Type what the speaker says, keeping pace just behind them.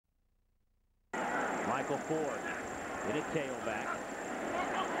Michael Ford. In a tailback.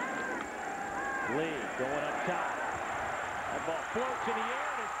 Lee going up top. That ball floats in the air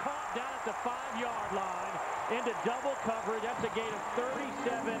and is caught down at the 5-yard line into double coverage. That's a gain of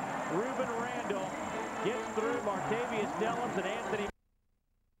 37. Ruben Randall gets through Martavius Dellums and Anthony.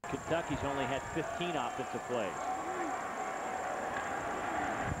 Kentucky's only had 15 offensive plays.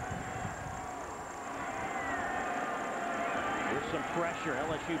 There's some pressure.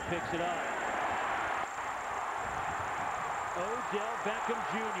 LSU picks it up. Odell Beckham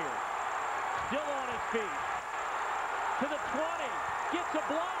Jr. still on his feet. To the 20. Gets a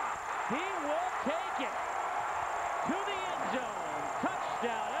block. He will take it. To the end zone.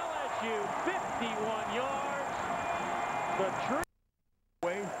 Touchdown LSU. 51 yards. The true.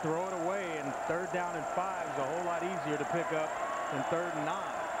 Throw it away, and 3rd down and 5 is a whole lot easier to pick up than 3rd and 9.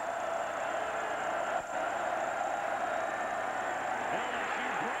 LSU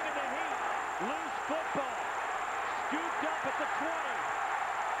bringing the heat. Loose football. Scooped up at the 20.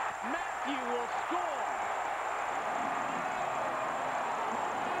 Matthew will score.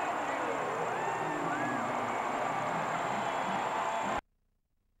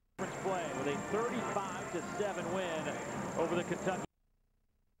 Play with a 35-7 win over the Kentucky.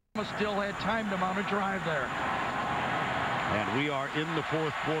 Still had time to mount a drive there. And we are in the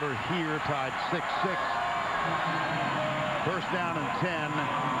 4th quarter here, tied 6-6. 1st down and 10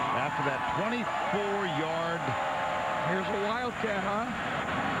 after that 24-yard. Here's a wildcat, huh?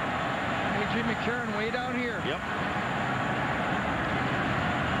 A.J. McCarron way down here. Yep.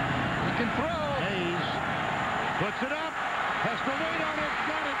 He can throw. Hayes puts it up. Has to wait on it.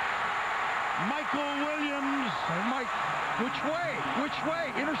 Got it. Michael Williams. Oh, Mike. Which way? Which way?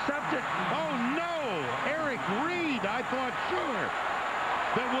 Intercepted. Oh, no. Eric Reed. I thought sure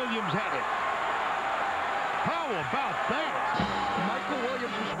that Williams had it. How about that? Michael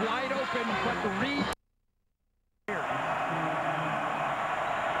Williams was wide open, but the Reed.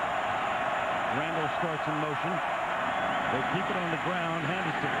 Randall starts in motion. They keep it on the ground. Hand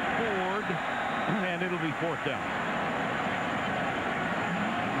it to Ford, and it'll be 4th down.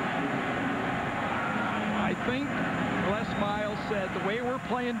 I think Les Miles said, the way we're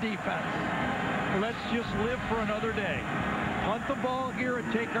playing defense, let's just live for another day. Punt the ball here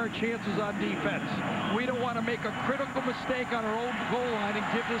and take our chances on defense. We don't want to make a critical mistake on our own goal line and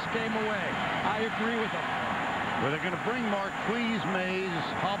give this game away. I agree with them. Well, they're going to bring Marquise Mays,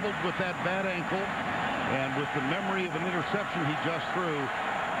 hobbled with that bad ankle, and with the memory of an interception he just threw.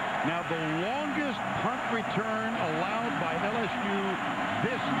 Now, the longest punt return allowed by LSU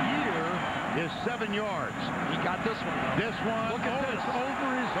this year is 7 yards. He got this one. This one, look at this. It's over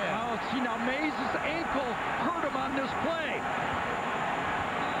his head. Oh, see, now Mays' ankle hurt him on this play.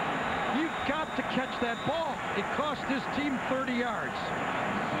 You've got to catch that ball. It cost his team 30 yards.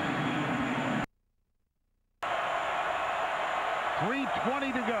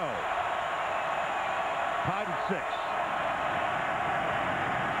 3:20 to go. Tied at 6.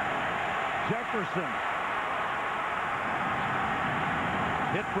 Jefferson.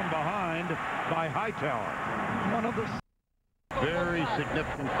 Hit from behind by Hightower. One of the very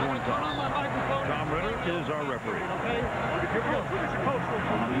significant coin toss. Tom Ritter is our referee.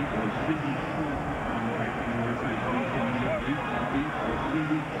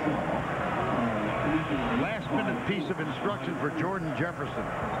 Last-minute piece of instruction for Jordan Jefferson,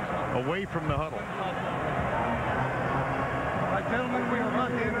 away from the huddle. All right, gentlemen, we are about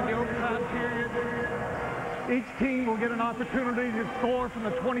to enter the overtime period. Each team will get an opportunity to score from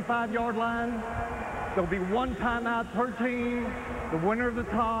the 25-yard line. There'll be 1 timeout per team. The winner of the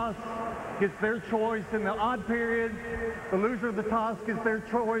toss gets their choice in the odd period. The loser of the toss gets their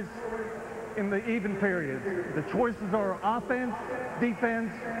choice in the even period. The choices are offense,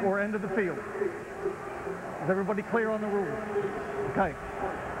 defense, or end of the field. Is everybody clear on the rules? Okay.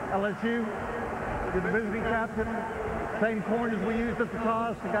 LSU, you're the visiting captain. Same coin as we used at the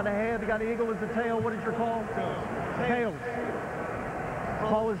toss. They got a head, they got an eagle as the tail. What is your call? Tails.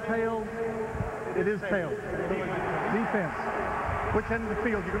 Call is tails. It is tails. Defense. Which end of the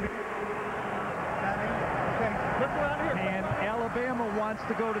field you're going to be? Okay. Look around here. And Alabama wants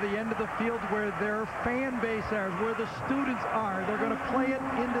to go to the end of the field where their fan base is, where the students are. They're going to play it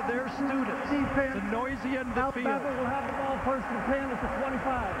into their students. Defense. The noisy end of the field. Alabama will have the ball 1st and 10 at the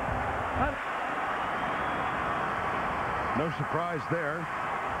 25. No surprise there.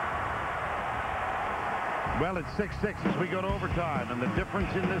 Well, it's 6-6 as we go to overtime, and the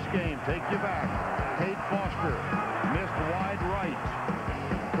difference in this game, take you back. Tate Foster missed wide right.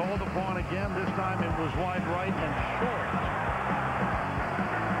 Called upon again. This time it was wide right and short.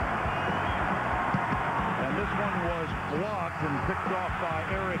 And this one was blocked and picked off by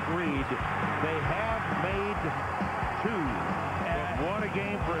Eric Reed. They have made 2. One a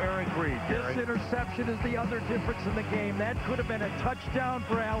game for Eric Reed, Gary. This interception is the other difference in the game. That could have been a touchdown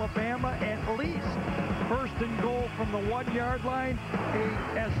for Alabama, at least. First and goal from the 1-yard line.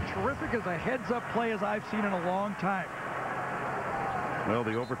 As terrific as a heads-up play as I've seen in a long time. Well,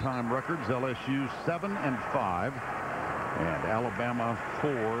 the overtime records, LSU 7-5, and Alabama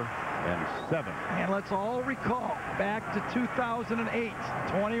 4-7. And let's all recall back to 2008,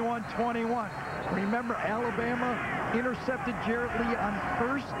 21-21. Remember, Alabama intercepted Jarrett Lee on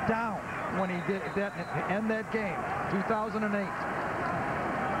first down when he did that end that game, 2008.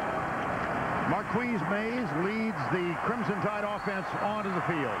 Marquise Mays leads the Crimson Tide offense onto the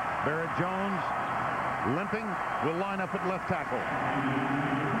field. Barrett Jones, limping, will line up at left tackle.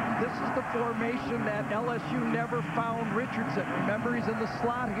 This is the formation that LSU never found Richardson. Remember, he's in the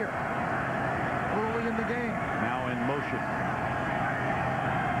slot here early in the game. Now in motion.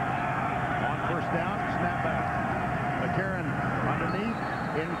 On first down, snap back. McCarron underneath,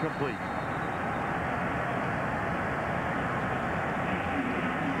 incomplete.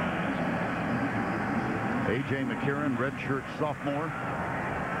 A.J. McCarron, redshirt sophomore,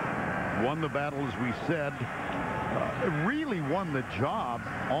 won the battle, as we said. Really won the job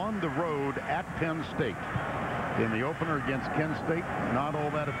on the road at Penn State. In the opener against Kent State, not all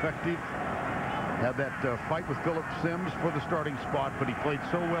that effective. Had that fight with Philip Sims for the starting spot, but he played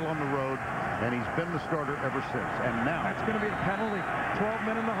so well on the road, and he's been the starter ever since. And now... That's going to be a penalty. 12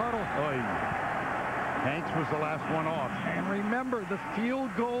 men in the huddle. Hanks was the last one off. And remember, the field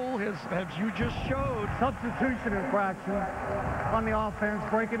goal, as you just showed. Substitution infraction on the offense,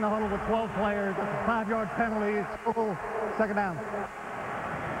 breaking the huddle with 12 players. It's a 5-yard penalty. It's still second down.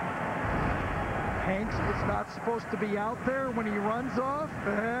 Hanks was not supposed to be out there when he runs off.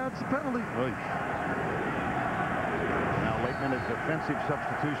 That's a penalty. Now late minute defensive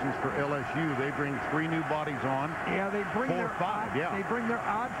substitutions for LSU. They bring 3 new bodies on. Yeah, they bring 4 or 5. Yeah, they bring their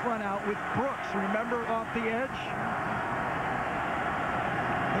odd front out with Brooks. Remember, off the edge.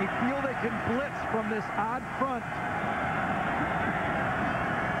 They feel they can blitz from this odd front.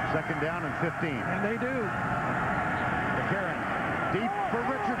 Second down and 15. And they do. McCarron deep for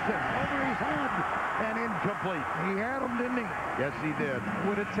Richardson, over his head, and incomplete. He had him, didn't he? Yes, he did.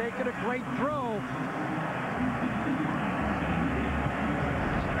 Would have taken a great throw.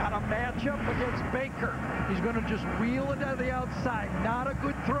 Got a matchup against Baker. He's going to just wheel it to the outside. Not a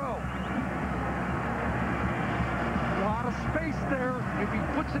good throw. A lot of space there. If he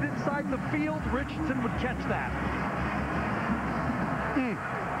puts it inside the field, Richardson would catch that.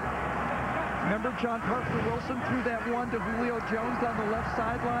 Remember John Parker Wilson threw that one to Julio Jones down the left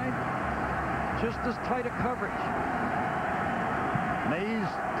sideline? Just as tight a coverage. Mays,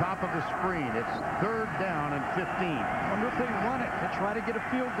 top of the screen. It's third down and 15. Wonder if they run it to try to get a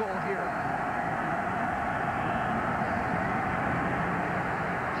field goal here.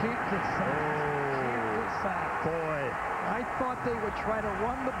 Can't get sacked. Can't get sacked. Boy. I thought they would try to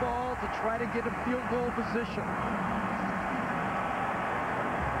run the ball to try to get a field goal position.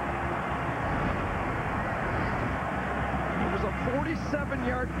 It was a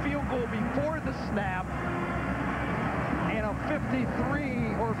 47-yard field goal before the snap and a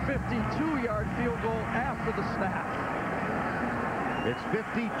 53 or 52-yard field goal after the snap. It's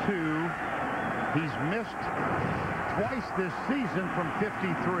 52. He's missed twice this season from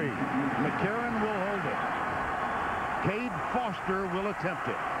 53. McCarron will hold it. Cade Foster will attempt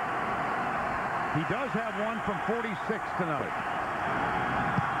it. He does have one from 46 tonight.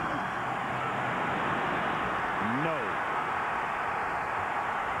 No.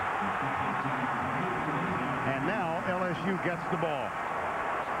 And now LSU gets the ball.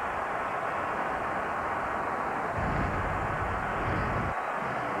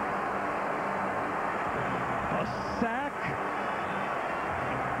 A sack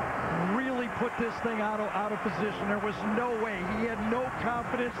really put this thing out of position. There was no way. He had no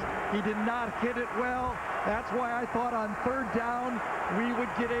confidence. He did not hit it well. That's why I thought on third down we would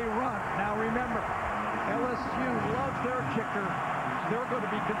get a run. Now remember, LSU loves their kicker. They're going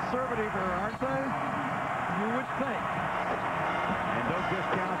to be conservative, aren't they? You would think. And don't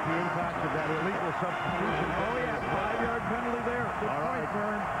discount the impact of that illegal substitution. Oh yeah, 5-yard penalty there. Good point,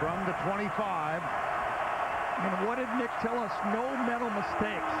 Vern. From the 25. And what did Nick tell us? No mental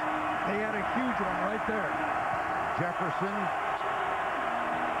mistakes. They had a huge one right there. Jefferson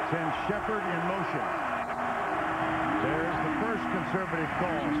sends Shepard in motion. There's the first conservative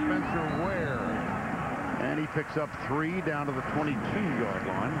call, Spencer Ware. And he picks up 3 down to the 22-yard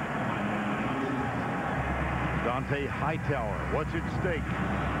line. Dante Hightower, what's at stake?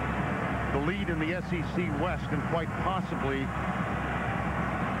 the lead in the SEC West, and quite possibly,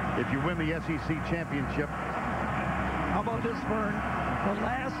 if you win the SEC championship. How about this, Vern? The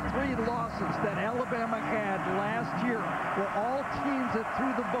last 3 losses that Alabama had last year were all teams that threw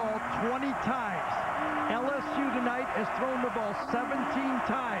the ball 20 times. LSU tonight has thrown the ball 17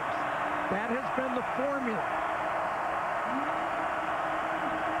 times. That has been the formula.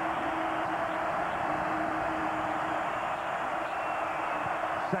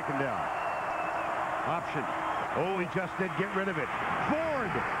 Second down. Option. Oh, he just did get rid of it.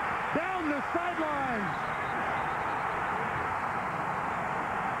 Ford down the sidelines.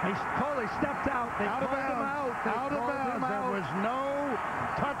 They stepped out. They Out of called him bounds. out. They Out of called him bounds. There out. was no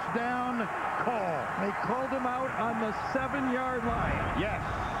touchdown call. They called him out on the 7-yard line. Yes.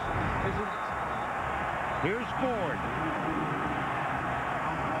 Here's Ford.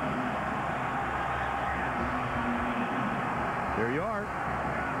 There you are.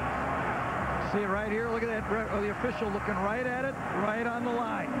 See it right here. Look at that. The official looking right at it, right on the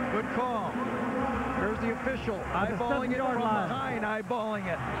line. Good call. There's the official eyeballing it from behind, eyeballing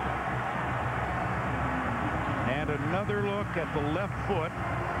it. And another look at the left foot.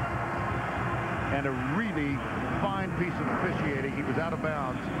 And a really fine piece of officiating. He was out of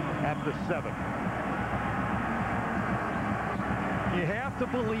bounds at the 7. You have to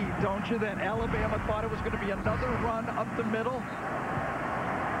believe, don't you, that Alabama thought it was going to be another run up the middle.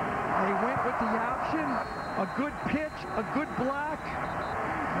 They went with the option, a good pitch, a good block.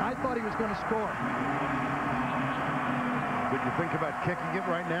 And I thought he was going to score. Would you think about kicking it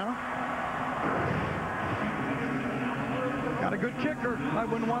right now? Got a good kicker. I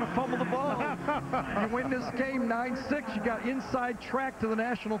wouldn't want to fumble the ball. You win this game 9-6, you got inside track to the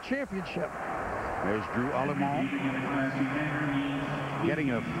national championship. There's Drew Allemont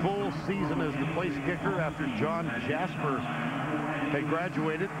getting a full season as the place kicker after John Jasper had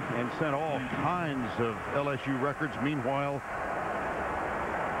graduated and set all kinds of LSU records. Meanwhile,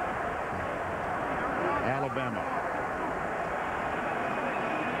 Alabama.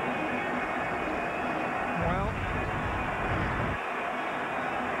 Well,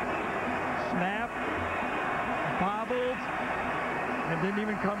 snap, bobbled, and didn't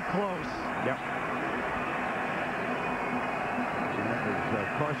even come close. Yep. And that was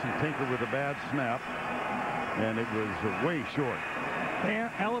Carson Tinker with a bad snap, and it was way short.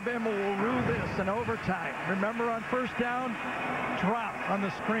 Alabama will rue this in overtime. Remember, on first down, drop on the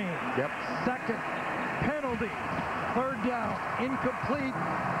screen. Yep. Second, penalty. Third down, incomplete.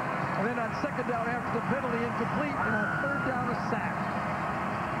 And then on second down after the penalty, incomplete. And on third down, a sack.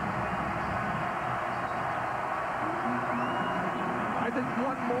 I think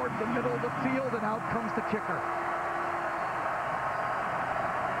one more to the middle of the field, and out comes the kicker.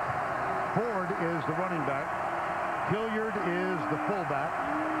 Ford is the running back. Hilliard is the fullback.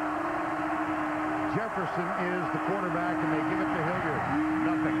 Jefferson is the quarterback, and they give it to Hilliard.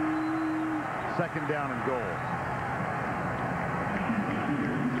 Nothing. Second down and goal.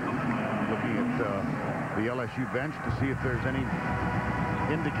 Looking at the LSU bench to see if there's any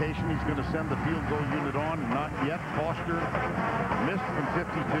indication he's going to send the field goal unit on. Not yet. Foster missed from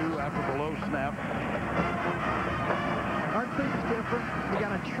 52 after the low snap. Aren't things different? You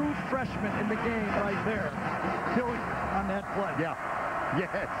got a true freshman in the game right there. Killing on that play. Yeah.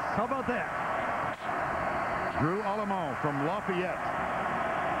 Yes. How about that? Drew Allemont from Lafayette,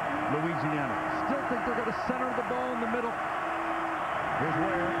 Louisiana. Still think they're going to center the ball in the middle. Here's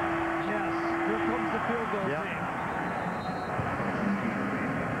Ware. Yes. Here comes the field goal Yep. team.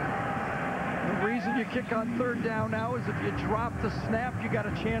 The reason you kick on third down now is if you drop the snap, you got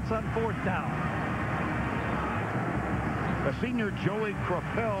a chance on fourth down. The senior Joey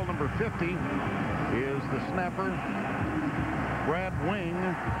Crapel, number 50, is the snapper. Brad Wing,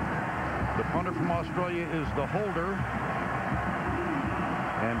 the punter from Australia, is the holder.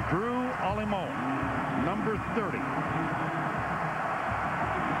 And Drew Allemont, number 30.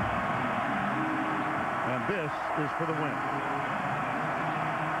 And this is for the win.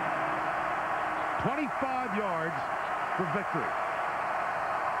 25 yards for victory.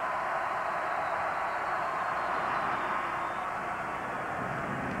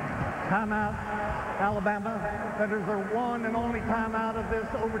 Timeout, Alabama. That is their one and only timeout of this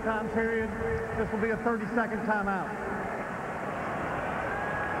overtime period. This will be a 30-second timeout.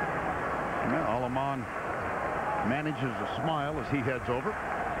 Yeah, Allemont manages a smile as he heads over.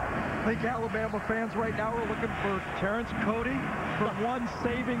 I think Alabama fans right now are looking for Terrence Cody for one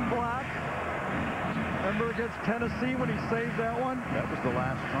saving block. Remember against Tennessee when he saved that one? That was the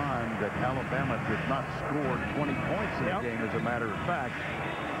last time that Alabama did not score 20 points in the game, as a matter of fact.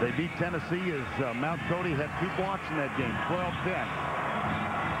 They beat Tennessee as Mount Cody had 2 blocks in that game, 12-10.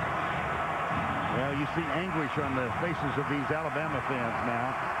 Well, you see anguish on the faces of these Alabama fans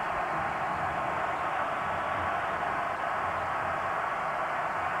now.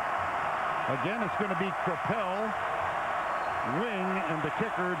 Again, it's going to be Crapel, wing, and the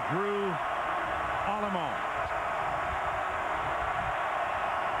kicker, Drew Alamon.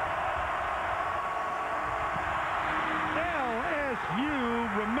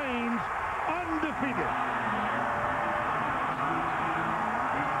 LSU remains undefeated.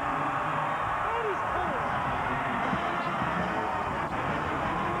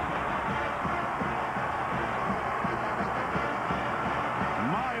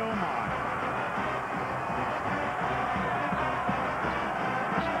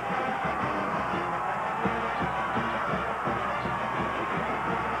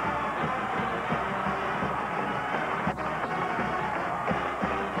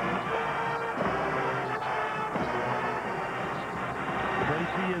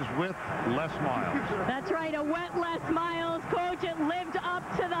 With Les Miles. That's right, a wet Les Miles. Coach, it lived up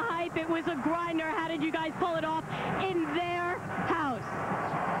to the hype. It was a grinder. How did you guys pull it off in their house?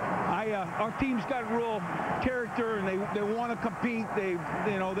 Our team's got real character, and they want to compete. They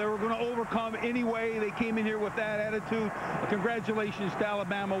were going to overcome anyway. They came in here with that attitude. Congratulations to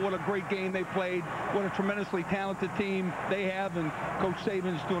Alabama. What a great game they played. What a tremendously talented team they have, and Coach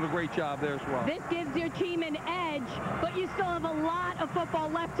Saban's doing a great job there as well. This gives your team an edge, but you still have a lot of football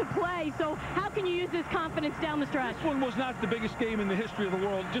left to play. So how can you use this confidence down the stretch? This one was not the biggest game in the history of the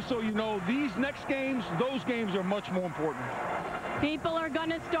world. Just so you know, these next games, those games are much more important. People are going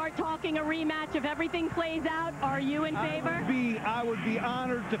to start talking a rematch if everything plays out. Are you in favor? I would be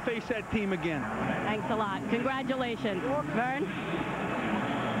honored to face that team again. Thanks a lot. Congratulations. Vern?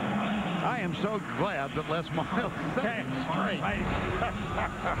 I am so glad that Les Miles said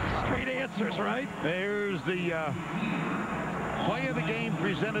Straight answers, right? There's the play of the game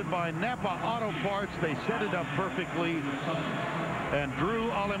presented by Napa Auto Parts. They set it up perfectly, and Drew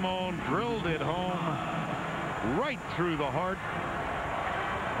Alamon drilled it home right through the heart.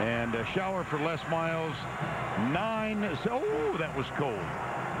 And a shower for Les Miles. 9. Oh, that was cold.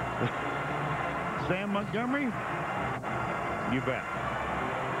 Sam Montgomery? You bet.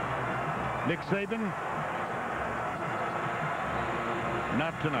 Nick Saban?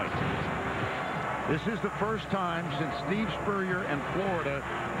 Not tonight. This is the first time since Steve Spurrier and Florida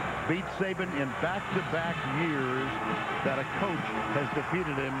beat Saban in back-to-back years that a coach has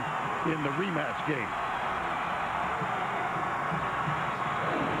defeated him in the rematch game.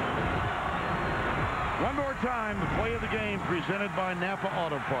 One more time, the play of the game presented by Napa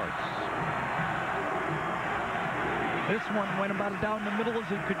Auto Parts. This one went about as down the middle as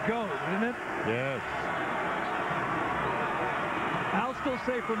it could go, didn't it? Yes. I'll still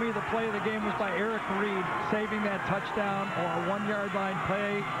say for me the play of the game was by Eric Reed, saving that touchdown or a 1-yard line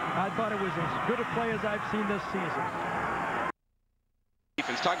play. I thought it was as good a play as I've seen this season.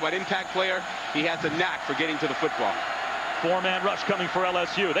 Defense, talk about impact player. He has a knack for getting to the football. 4-man rush coming for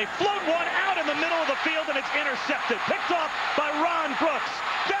LSU. They float one out in the middle of the field, and it's intercepted. Picked off by Ron Brooks.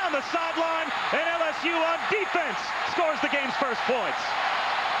 Down the sideline, and LSU on defense scores the game's first points.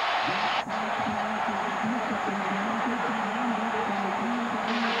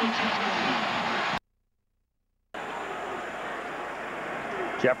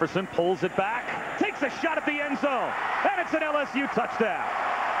 Jefferson pulls it back, takes a shot at the end zone, and it's an LSU touchdown.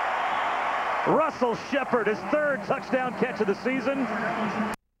 Russell Shepard, his 3rd touchdown catch of the season.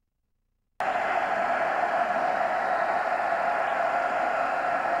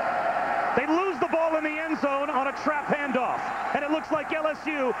 They lose the ball in the end zone on a trap handoff, and it looks like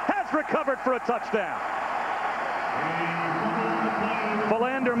LSU has recovered for a touchdown.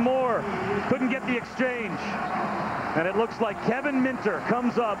 Philander Moore couldn't get the exchange, and it looks like Kevin Minter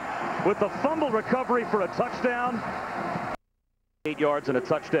comes up with the fumble recovery for a touchdown. 8 yards and a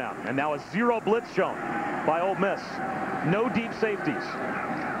touchdown, and now a 0 blitz shown by Ole Miss. No deep safeties.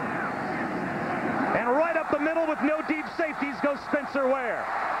 And right up the middle with no deep safeties goes Spencer Ware.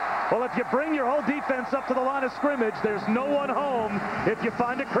 Well, if you bring your whole defense up to the line of scrimmage, there's no one home if you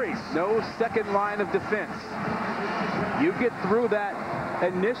find a crease. No second line of defense. You get through that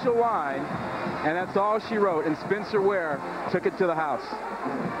initial line, and that's all she wrote, and Spencer Ware took it to the house.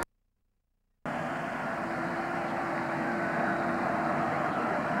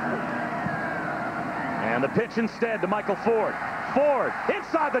 And the pitch instead to Michael Ford. Ford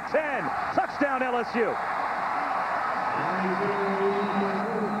inside the 10. Touchdown LSU.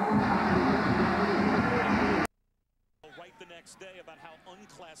 Right the next day about how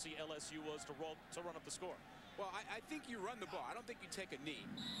unclassy LSU was to run up the score. Well, I think you run the ball. I don't think you take a knee.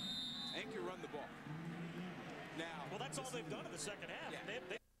 I think you run the ball. Now, well, that's all they've done in the second half.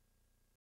 Yeah.